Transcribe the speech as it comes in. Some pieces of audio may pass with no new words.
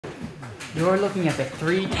You're looking at the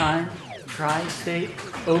 3-time Tri-State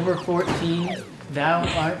over 14 Thou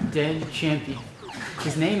Art Dead champion.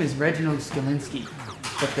 His name is Reginald Skalinsky,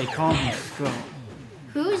 but they call him Skull.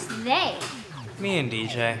 Who's they? Me and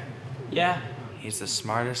DJ. Yeah? He's the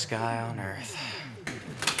smartest guy on earth.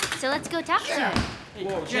 So let's go talk to him. Hey,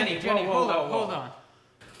 whoa, Jenny, hold on.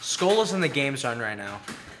 Skull is in the game zone right now.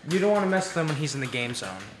 You don't want to mess with him when he's in the game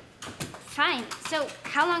zone. Fine. So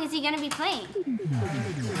how long is he gonna be playing?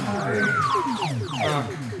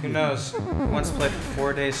 Who knows? Once played for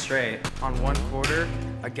 4 days straight. On 1 quarter,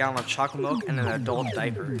 a gallon of chocolate milk, and an adult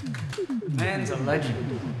diaper. Man's a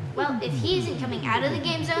legend. Well, if he isn't coming out of the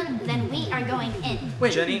game zone, then we are going in.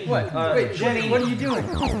 Wait, Jenny? What? Wait, Jenny, what are you doing?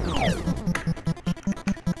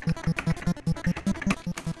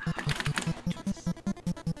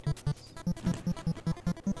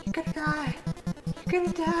 You're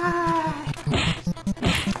gonna die.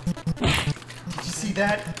 Did you see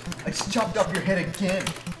that? I just chopped off your head again.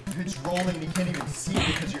 Your head's rolling and you can't even see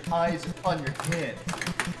because your eyes are on your head.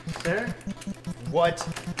 Sir? What?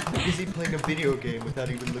 I'm busy playing a video game without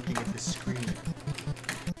even looking at the screen.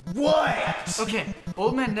 What? Okay,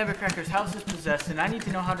 Old Man Nevercracker's house is possessed and I need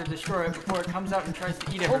to know how to destroy it before it comes out and tries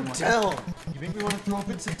to eat everyone. Don't tell! You make me want to throw up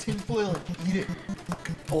in some tinfoil and eat it.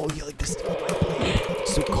 Oh, you like to steal my plate?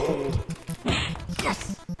 It's so cold.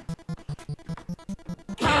 Yes!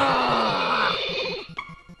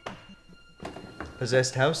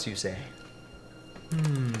 Possessed house, you say?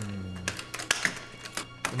 In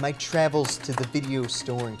my travels to the video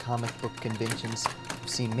store and comic book conventions, I've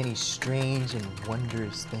seen many strange and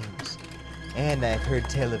wondrous things. And I've heard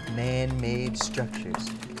tell of man-made structures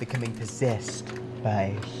becoming possessed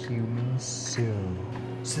by a human soul,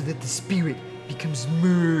 so that the spirit becomes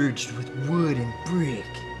merged with wood and brick,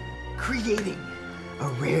 creating a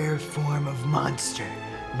rare form of monster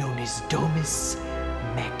known as Domus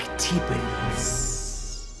Mactipolis.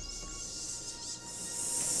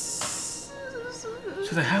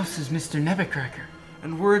 So the house is Mr. Nevercracker.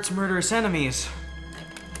 And we're its murderous enemies.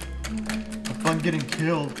 Have fun getting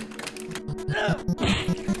killed.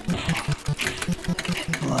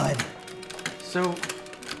 Blood. So,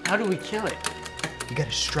 how do we kill it? You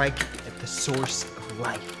gotta strike at the source of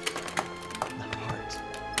life. The heart.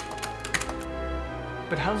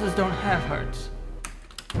 But houses don't have hearts.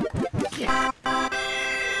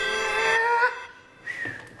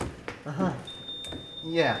 Uh-huh.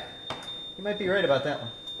 Yeah. You might be right about that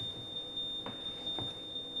one.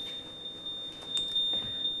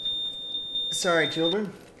 Sorry,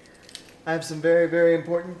 children. I have some very, very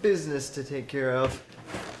important business to take care of.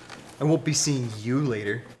 I won't be seeing you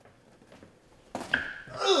later.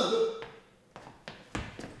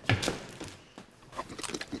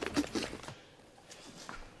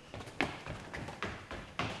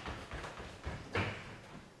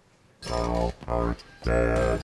 Thou art dead.